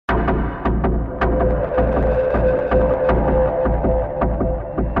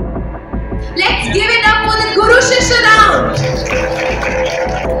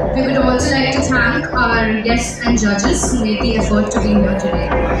thank our guests and judges who made the effort to be here today.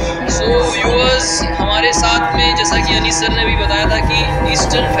 So viewers, हमारे साथ में जैसा कि अनीश सर ने भी बताया था कि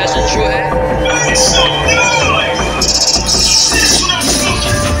ईस्टर्न फैशन शो है।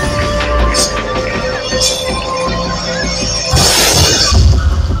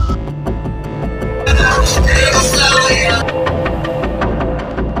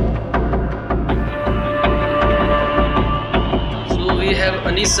 So we have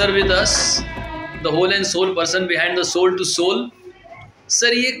Anish sir with us, the whole and soul person behind the soul to soul.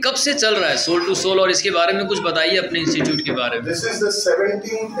 Sir ये कब से चल रहा है सोल टू सोल और इसके बारे में कुछ बताइए अपने इंस्टीट्यूट के बारे में। This is the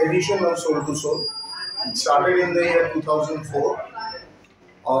 17th edition of Soul to Soul. It started in the year 2004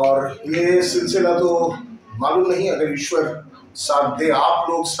 और ये सिलसिला तो मालूम नहीं, अगर ईश्वर साथ दे, आप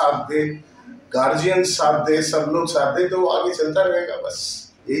लोग साथ दे, गार्जियन साथ दे, सब लोग साथ दे तो आगे चलता रहेगा, बस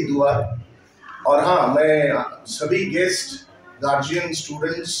यही दुआ है। और हाँ, मैं सभी गेस्ट, गार्जियन,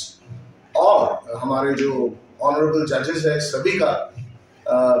 स्टूडेंट्स और हमारे जो ऑनरेबल जजेस हैं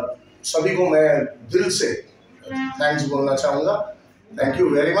सभी को मैं दिल से थैंक्स बोलना चाहूँगा। Thank you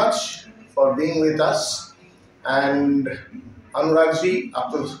very much for being with us. And Anurag ji,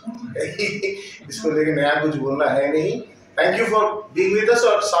 आप तो इसको लेके नया कुछ बोलना है नहीं। Thank you for being with us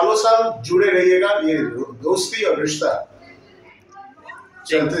और सालों साल जुड़े रहिएगा, ये दोस्ती और रिश्ता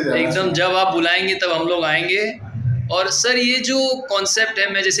चलते जाएगा। एकदम, जब आप बुलाएंगे तब हम लोग आएंगे। और सर ये जो कॉन्सेप्ट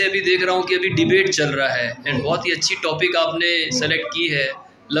है, मैं जैसे अभी देख रहा हूँ कि अभी डिबेट चल रहा है एंड बहुत ही अच्छी टॉपिक आपने सेलेक्ट की है,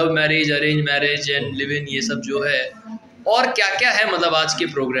 love marriage, arrange marriage and live in, ये सब जो है। और क्या क्या है मतलब आज के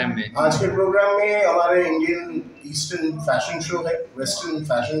प्रोग्राम में? आज के प्रोग्राम में हमारे इंडियन ईस्टर्न फैशन शो है, वेस्टर्न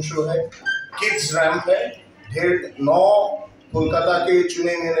फैशन शो है, किड्स रैम्प है, ढेर 9 कोलकाता के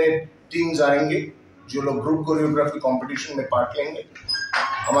चुने हुए टीम्स आएंगे जो लोग ग्रुप कोरियोग्राफी कंपटीशन में पार्ट लेंगे।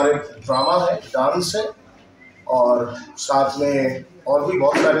 हमारे ड्रामा है, डांस है और साथ में और भी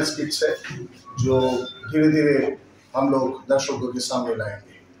बहुत सारे स्किट्स हैं जो धीरे धीरे हम लोग दर्शकों के सामने लाएंगे।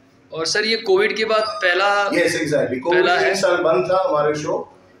 और सर ये कोविड के बाद पहला, यस एग्जैक्टली, कोविड एक साल बंद था हमारे शो,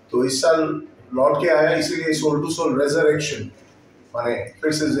 तो इस साल लौट के आया, इसीलिए सोल टू सोल रेजरेक्शन, माने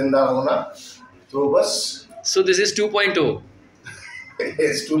फिर से जिंदा होना। तो बस so this is 2.0।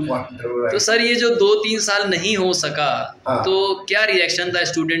 yes, 2.0 right. तो सर ये जो 2-3 साल नहीं हो सका, तो क्या रिएक्शन था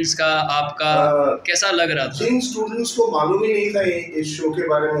स्टूडेंट्स का, आपका कैसा लग रहा था? जिन स्टूडेंट्स को मालूम ही नहीं था इस शो के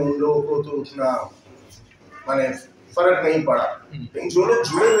बारे में, उन लोगों को तो उतना माने फर्क नहीं पड़ा, लेकिन जो लोग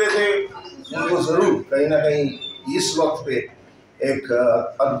जुड़े हुए थे उनको जरूर कहीं ना कहीं इस वक्त पे एक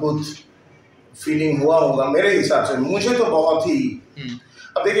अद्भुत फीलिंग हुआ होगा मेरे हिसाब से। मुझे तो बहुत ही,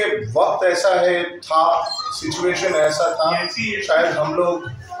 अब देखिए वक्त ऐसा है, था सिचुएशन ऐसा था, शायद हम लोग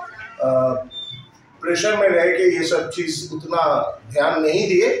प्रेशर में रह के ये सब चीज उतना ध्यान नहीं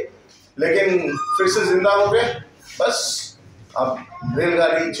दिए, लेकिन फिर से जिंदा हो गए, बस अब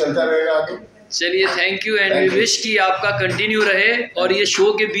रेलगाड़ी चलता रहेगा आगे। चलिए, thank you and we wish कि आपका कंटिन्यू रहे और ये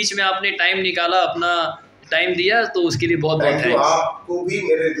शो के बीच में आपने टाइम निकाला, अपना टाइम दिया, तो उसके लिए बहुत बहुत थैंक्स। आपको भी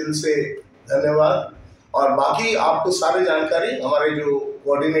मेरे दिल से धन्यवाद। और बाकी आपको सारी जानकारी हमारे जो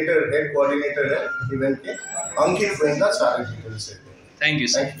कोऑर्डिनेटर, हेड कोऑर्डिनेटर है इवेंट के, अंकित गोविंदा, सारे डिटेल्स है। Thank you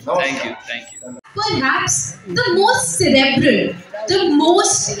sir, thank you, thank you. Perhaps the most cerebral, the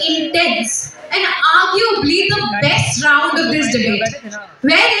most intense, and arguably the best round of this debate,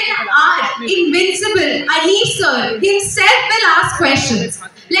 wherein our invincible Anish sir himself will ask questions.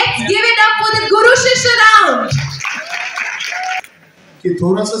 Let's give it up for the Guru Shishya round. कि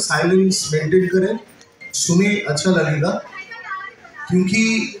थोड़ा सा silence maintain करें, सुने, अच्छा लगेगा, क्योंकि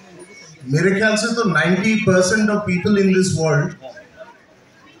मेरे ख्याल से तो 90% of people in this world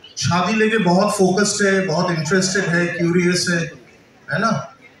शादी लेके बहुत फोकस्ड है, बहुत इंटरेस्टेड है, क्यूरियस है ना।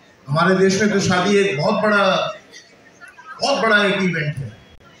 हमारे देश में तो शादी एक बहुत बड़ा एक इवेंट है।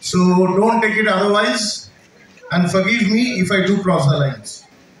 So don't take it otherwise and forgive me if I do cross the lines.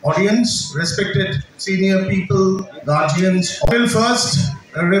 Audience, respected senior people, guardians, I will first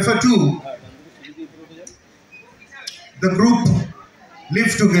refer to the group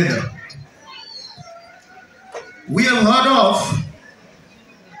Live Together. We have heard of,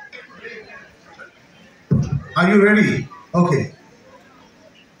 are you ready? Okay.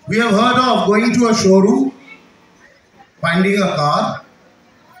 We have heard of going to a showroom, finding a car,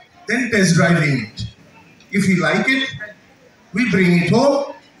 then test driving it. If we like it, we bring it home,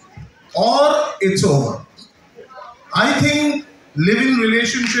 or it's over. I think living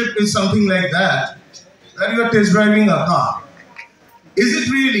relationship is something like that you are test driving a car. Is it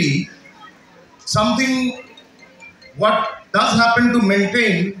really something what does happen to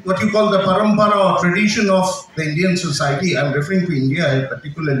maintain what you call the parampara or tradition of the Indian society? I'm referring to India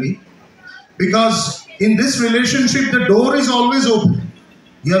particularly, because in this relationship the door is always open.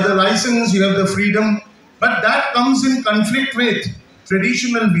 You have the license, you have the freedom, but that comes in conflict with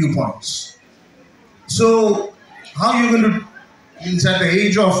traditional viewpoints. So how are you going to, means at the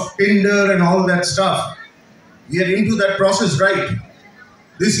age of Tinder and all that stuff, we are into that process, right?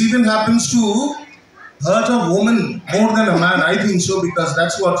 This even happens to hurt a woman more than a man, I think so, because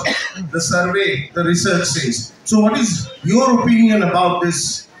that's what the survey, the research says. So what is your opinion about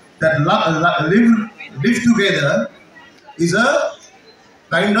this, that live together is a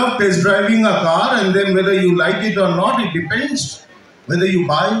kind of test driving a car, and then whether you like it or not, it depends whether you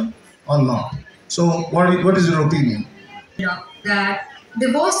buy or not. So what is your opinion? Yeah, that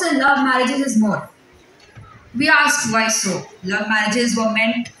divorce and love marriages is more. We asked why so. Love marriages were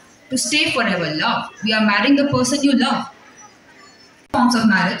meant to stay forever. Love. We are marrying the person you love. Forms of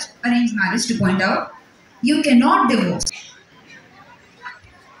marriage, arranged marriage to point out, you cannot divorce.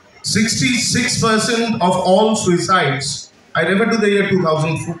 66% of all suicides, I refer to the year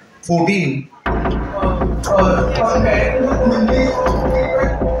 2014.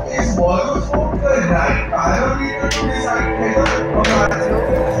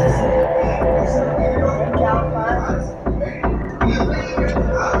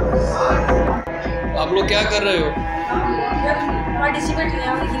 आप लोग क्या कर रहे हो? Participate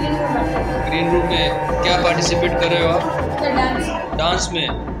green room में क्या participate कर रहे हो आप? डांस में।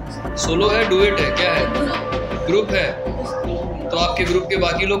 सोलो है, डुएट है, क्या है? ग्रुप है। तो आपके ग्रुप के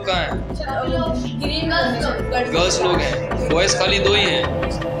बाकी लोग कहाँ हैं? गर्ल्स लोग हैं। बॉयज़ खाली 2 ही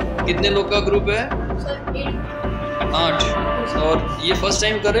हैं। कितने लोग का ग्रुप है? 8। और ये फर्स्ट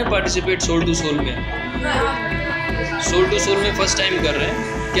टाइम कर रहे हैं पार्टिसिपेट सोल टू सोल में? सोल टू सोल में फर्स्ट टाइम कर रहे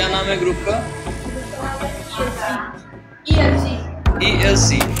हैं। क्या नाम है ग्रुप का?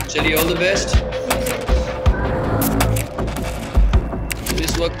 ELC। चलिए, ऑल द बेस्ट।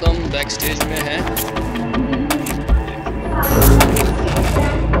 इस वक्त हम बैक स्टेज में हैं।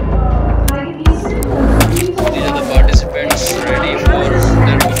 These are the participants ready for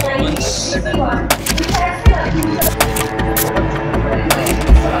their performance.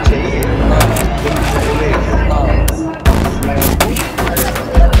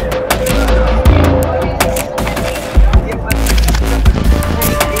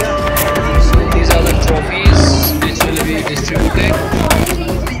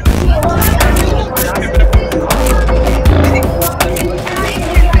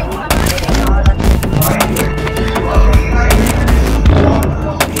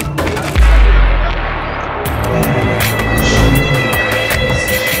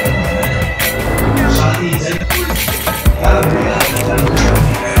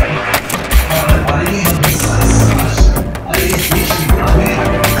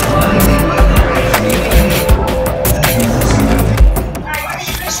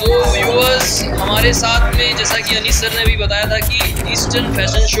 हमारे साथ में, जैसा कि अनीश सर ने भी बताया था कि ईस्टर्न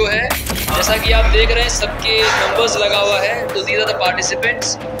फैशन शो है, जैसा कि आप देख रहे हैं सबके नंबर्स लगा हुआ है। तो these are the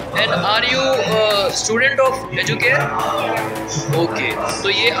participants. And are you student of educare? Okay, तो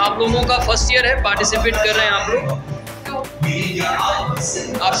ये आप लोगों का फर्स्ट ईयर है, पार्टिसिपेट कर रहे हैं आप लोग।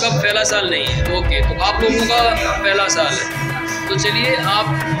 आपका पहला साल नहीं है? ओके, तो आप लोगों का पहला साल है। तो चलिए,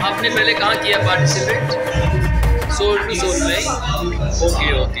 आपने पहले कहाँ किया पार्टिसिपेट? सोल टू सोल में। Okay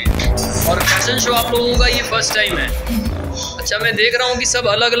okay. और फैशन शो आप लोगों का ये फर्स्ट टाइम है? अच्छा, मैं देख रहा हूँ कि सब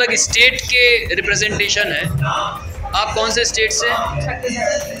अलग अलग स्टेट के रिप्रेजेंटेशन है। आप कौन से स्टेट से?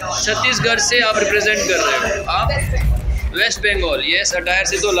 छत्तीसगढ़ से आप रिप्रेजेंट कर रहे हो। आप वेस्ट बंगाल? यस, अटायर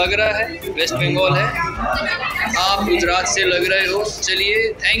से तो लग रहा है वेस्ट बंगाल है। आप गुजरात से लग रहे हो। चलिए,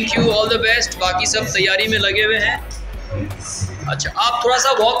 thank you, all the best. बाकी सब तैयारी में लगे हुए हैं। अच्छा, आप थोड़ा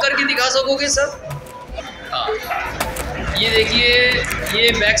सा वॉक करके दिखा सकोगे सब? हाँ, ये देखिए,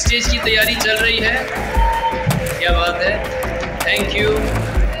 ये बैक स्टेज की तैयारी चल रही है। क्या बात है, thank you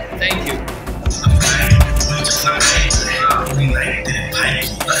thank you.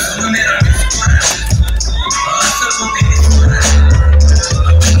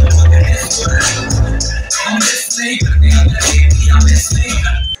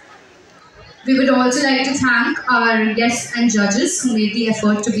 We would also like to thank our guests and judges who made the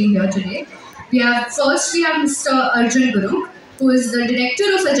effort to be here today. We have Mr. Arjun Guru, who is the director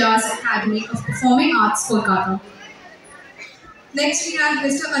of Ajaz Academy of Performing Arts, Kolkata. Next, we have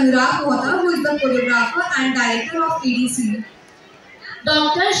Mr. Anurag Mohta, who is the choreographer and director of AKDC.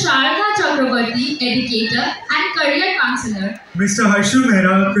 Dr. Sharada Chakrabarti, educator and career counselor. Mr. Harshu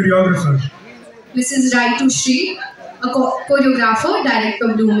Mehra, choreographer. Mrs. Raitu Shri, a choreographer, director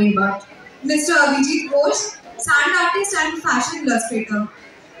of Blooming Bud. Mr. Abhijit Ghosh, sand artist and fashion illustrator.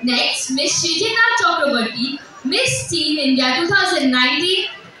 Next, Miss Shijita Chakrabarti, Miss Teen India 2019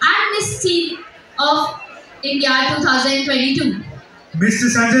 and Miss Teen of India 2022. Mr.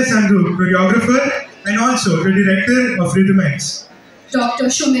 Sanjay Sandhu, choreographer and also the director of Rhythmics. Dr.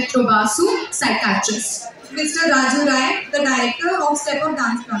 Shumitra Basu, psychiatrist. Mr. Raju Rai, the director of Step Up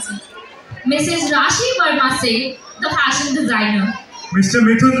Dance Classes. Mrs. Rashi Verma Singh, the fashion designer. Mr.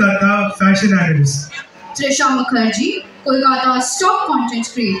 Mithun Datta, fashion analyst. Trisha Mukherjee, Kolkata's top content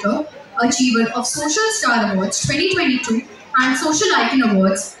creator, achiever of Social Star Awards 2022 and Social Icon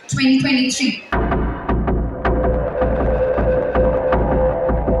Awards 2023.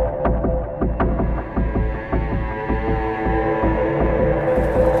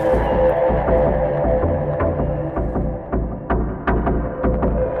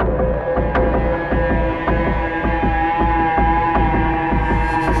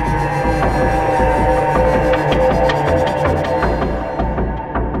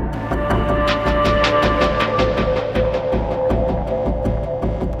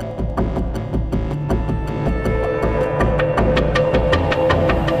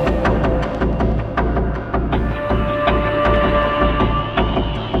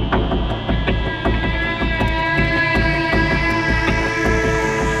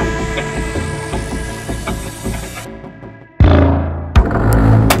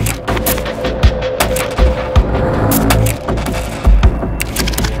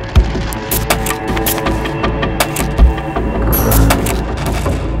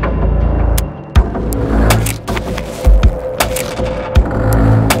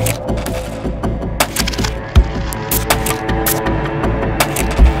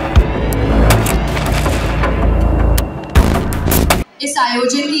 इस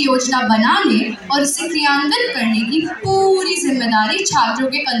आयोजन की योजना बनाने और उसे क्रियान्वित करने की पूरी जिम्मेदारी छात्रों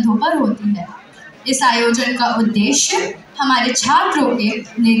के कंधों पर होती है। इस आयोजन का उद्देश्य हमारे छात्रों के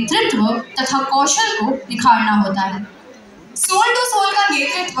नेतृत्व तथा कौशल को निखारना होता है। सोल टू सोल का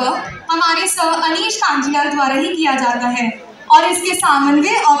नेतृत्व हमारे सर अनीश कांजीलाल द्वारा ही किया जाता है और इसके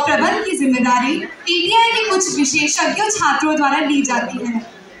समन्वय और प्रबंध की जिम्मेदारी ETI के कुछ विशेषज्ञ छात्रों द्वारा ली जाती है।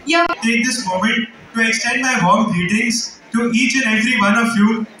 Take this moment to extend my warm greetings to each and every one of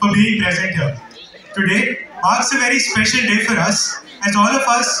you for being present here. Today marks a very special day for us as all of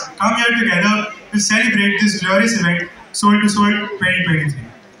us come here together to celebrate this glorious event, Soul to Soul 2023.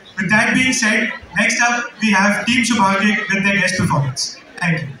 With that being said, next up we have Team Shubhagya with their guest performance.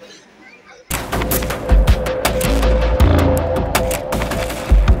 Thank you.